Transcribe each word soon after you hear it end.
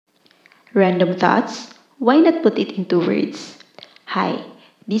Random thoughts? Why not put it into words? Hi,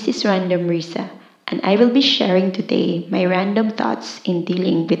 this is Random Risa, and I will be sharing today my random thoughts in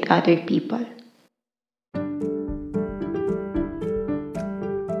dealing with other people.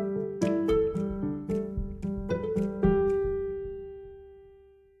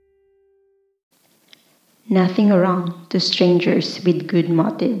 Nothing wrong to strangers with good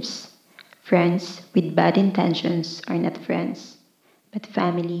motives. Friends with bad intentions are not friends, but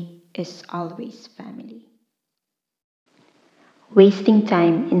family is always family. Wasting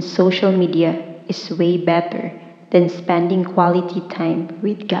time in social media is way better than spending quality time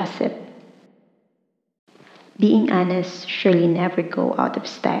with gossip. Being honest surely never go out of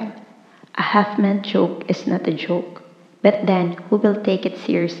style. A half-meant joke is not a joke, but then who will take it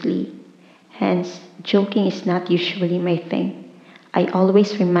seriously? Hence, joking is not usually my thing. I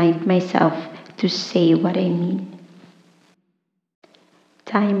always remind myself to say what I mean.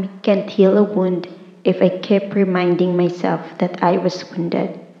 Time can't heal a wound if I keep reminding myself that I was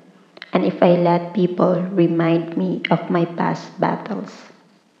wounded, and if I let people remind me of my past battles.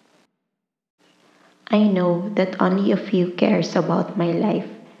 I know that only a few cares about my life.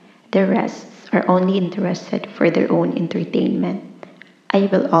 The rest are only interested for their own entertainment. I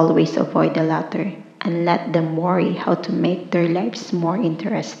will always avoid the latter and let them worry how to make their lives more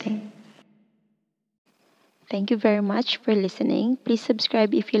interesting. Thank you very much for listening. Please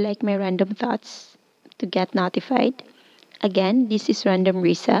subscribe if you like my random thoughts to get notified. Again, this is Random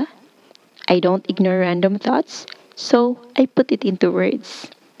Risa. I don't ignore random thoughts, so I put it into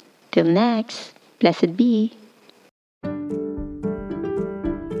words. Till next, blessed be.